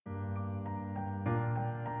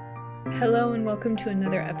Hello and welcome to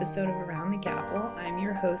another episode of Around the Gavel. I'm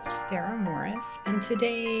your host, Sarah Morris, and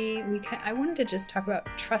today I wanted to just talk about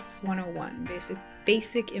Trust 101,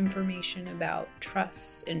 basic information about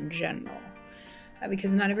trusts in general,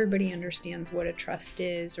 because not everybody understands what a trust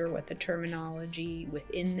is or what the terminology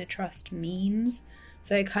within the trust means.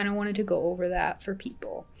 So I kind of wanted to go over that for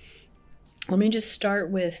people. Let me just start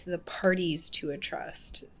with the parties to a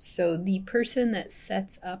trust. So the person that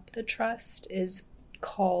sets up the trust is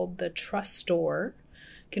called the trustor,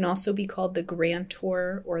 can also be called the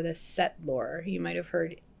grantor or the settlor. You might have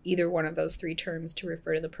heard either one of those three terms to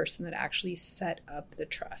refer to the person that actually set up the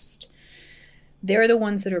trust. They're the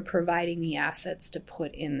ones that are providing the assets to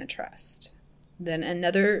put in the trust. Then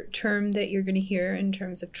another term that you're going to hear in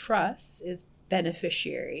terms of trusts is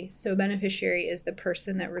beneficiary. So beneficiary is the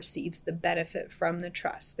person that receives the benefit from the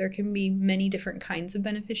trust. There can be many different kinds of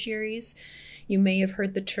beneficiaries. You may have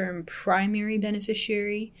heard the term primary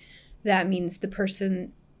beneficiary. That means the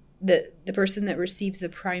person that receives the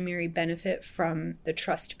primary benefit from the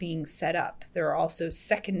trust being set up. There are also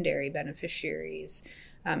secondary beneficiaries,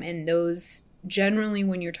 and those generally,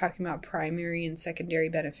 when you're talking about primary and secondary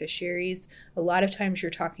beneficiaries, a lot of times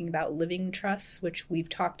you're talking about living trusts, which we've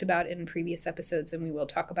talked about in previous episodes and we will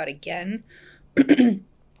talk about again.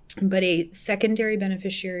 But a secondary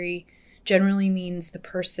beneficiary generally means the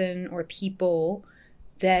person or people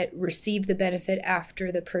that receive the benefit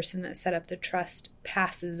after the person that set up the trust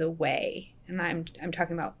passes away. And I'm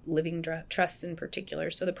talking about living trusts in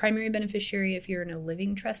particular. So the primary beneficiary, if you're in a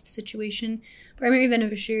living trust situation, primary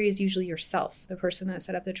beneficiary is usually yourself. The person that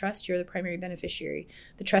set up the trust, you're the primary beneficiary.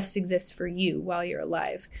 The trust exists for you while you're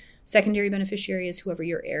alive. Secondary beneficiary is whoever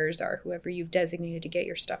your heirs are, whoever you've designated to get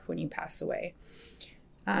your stuff when you pass away.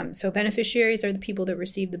 So beneficiaries are the people that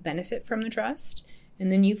receive the benefit from the trust.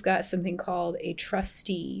 And then you've got something called a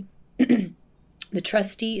trustee. The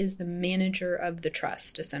trustee is the manager of the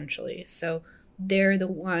trust, essentially. So they're the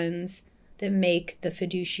ones that make the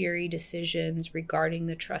fiduciary decisions regarding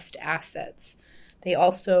the trust assets. They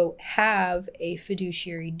also have a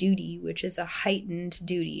fiduciary duty, which is a heightened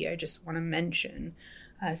duty, I just want to mention.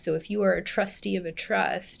 So if you are a trustee of a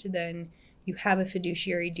trust, then you have a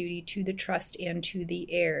fiduciary duty to the trust and to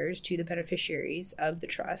the heirs, to the beneficiaries of the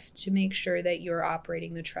trust, to make sure that you're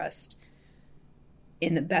operating the trust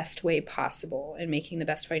in the best way possible and making the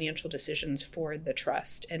best financial decisions for the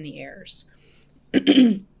trust and the heirs.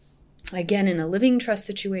 Again, in a living trust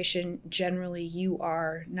situation, generally you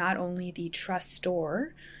are not only the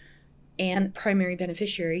trustor and primary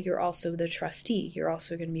beneficiary, you're also the trustee. You're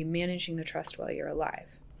also going to be managing the trust while you're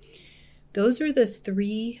alive. Those are the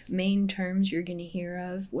three main terms you're going to hear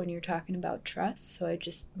of when you're talking about trust. So I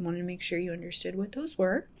just wanted to make sure you understood what those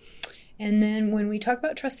were. And then when we talk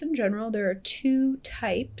about trust in general, there are two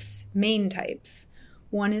types, main types.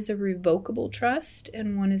 One is a revocable trust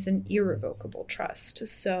and one is an irrevocable trust.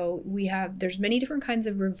 So there's many different kinds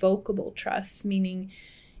of revocable trusts, meaning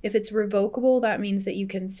if it's revocable, that means that you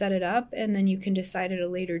can set it up and then you can decide at a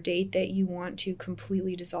later date that you want to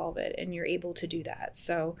completely dissolve it, and you're able to do that.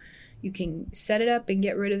 So you can set it up and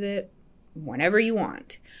get rid of it whenever you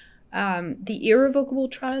want. The irrevocable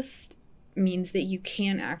trust means that you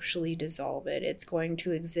can't actually dissolve it. It's going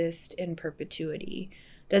to exist in perpetuity.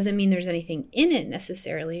 Doesn't mean there's anything in it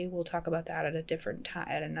necessarily. We'll talk about that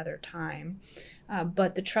at another time.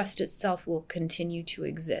 But the trust itself will continue to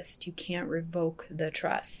exist. You can't revoke the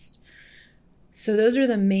trust. So those are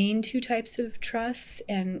the main two types of trusts,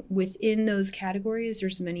 and within those categories,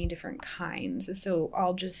 there's many different kinds. So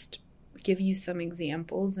I'll just give you some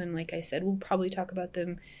examples, and like I said, we'll probably talk about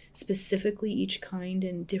them specifically, each kind,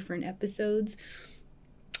 in different episodes.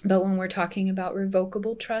 But when we're talking about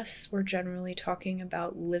revocable trusts, we're generally talking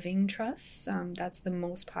about living trusts. That's the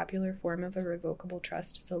most popular form of a revocable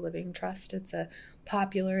trust, is a living trust. It's a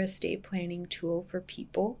popular estate planning tool for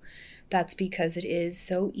people. That's because it is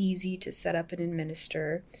so easy to set up and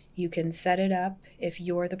administer. You can set it up. If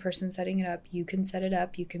you're the person setting it up, you can set it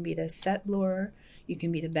up. You can be the settlor, you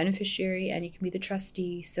can be the beneficiary, and you can be the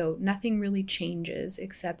trustee. So nothing really changes,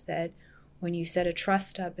 except that when you set a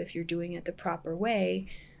trust up, if you're doing it the proper way,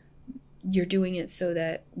 you're doing it so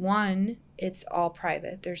that, one, it's all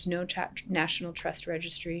private. There's no national trust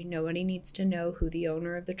registry. Nobody needs to know who the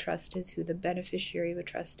owner of the trust is, who the beneficiary of a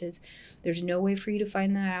trust is. There's no way for you to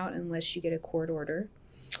find that out unless you get a court order.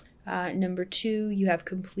 Number two, you have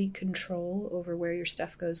complete control over where your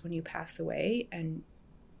stuff goes when you pass away, and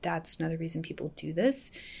that's another reason people do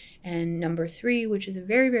this. And number three, which is a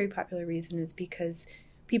very, very popular reason, is because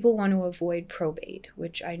people want to avoid probate,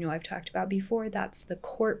 which I know I've talked about before. That's the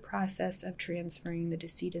court process of transferring the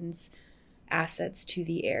decedent's assets to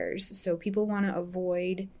the heirs. So people want to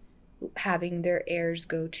avoid having their heirs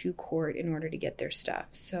go to court in order to get their stuff.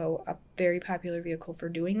 So a very popular vehicle for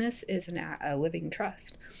doing this is a living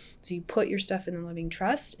trust. So you put your stuff in the living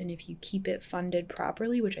trust, and if you keep it funded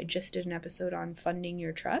properly, which I just did an episode on funding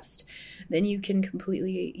your trust, then you can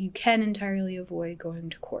entirely avoid going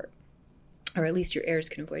to court, or at least your heirs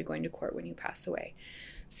can avoid going to court when you pass away.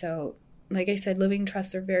 So like I said, living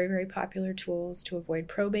trusts are very, very popular tools to avoid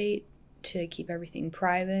probate, to keep everything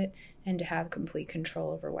private, and to have complete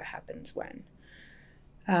control over what happens when.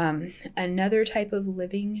 Another type of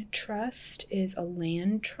living trust is a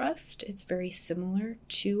land trust. It's very similar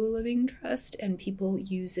to a living trust, and people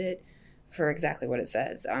use it for exactly what it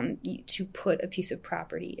says, to put a piece of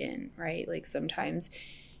property in, right? Like sometimes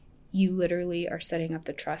you literally are setting up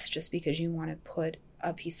the trust just because you want to put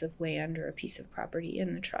a piece of land or a piece of property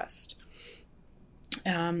in the trust.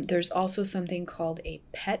 There's also something called a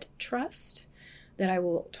pet trust that I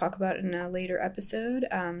will talk about in a later episode.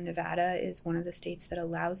 Nevada is one of the states that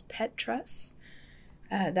allows pet trusts.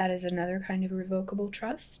 That is another kind of revocable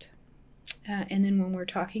trust. And then when we're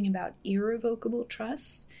talking about irrevocable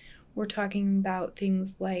trusts, we're talking about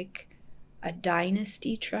things like a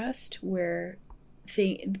dynasty trust, where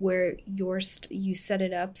you set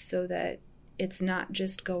it up so that it's not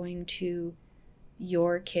just going to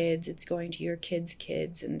your kids, it's going to your kids'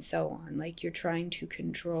 kids, and so on. Like you're trying to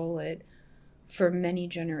control it for many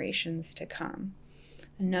generations to come.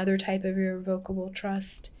 Another type of irrevocable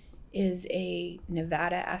trust is a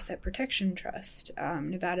Nevada Asset Protection Trust.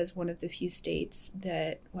 Nevada is one of the few states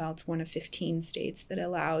it's one of 15 states that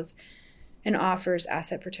allows and offers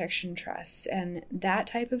asset protection trusts. And that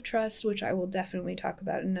type of trust, which I will definitely talk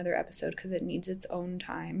about in another episode because it needs its own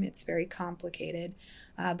time, it's very complicated.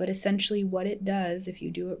 But essentially what it does, if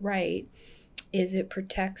you do it right, is it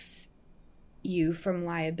protects you from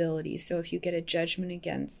liability. So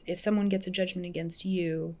if someone gets a judgment against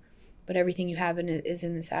you, but everything you have is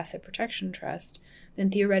in this asset protection trust,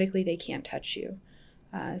 then theoretically they can't touch you.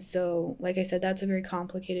 So like I said, that's a very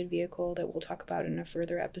complicated vehicle that we'll talk about in a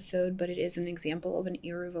further episode, but it is an example of an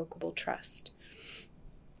irrevocable trust.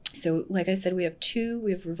 So like I said, we have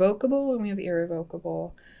revocable and we have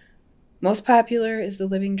irrevocable. Most popular is the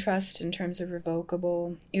living trust in terms of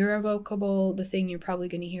revocable. Irrevocable, the thing you're probably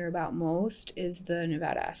going to hear about most, is the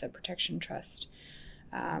Nevada Asset Protection Trust.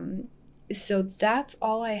 So that's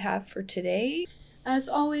all I have for today. As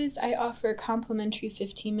always, I offer complimentary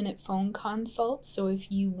 15-minute phone consults, so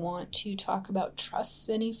if you want to talk about trusts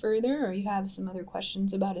any further, or you have some other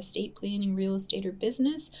questions about estate planning, real estate, or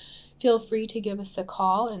business, feel free to give us a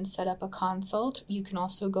call and set up a consult. You can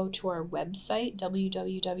also go to our website,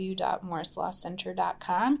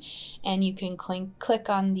 www.morrislawcenter.com, and you can click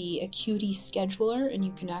on the Acuity Scheduler, and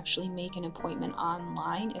you can actually make an appointment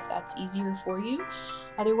online if that's easier for you.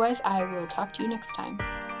 Otherwise, I will talk to you next time.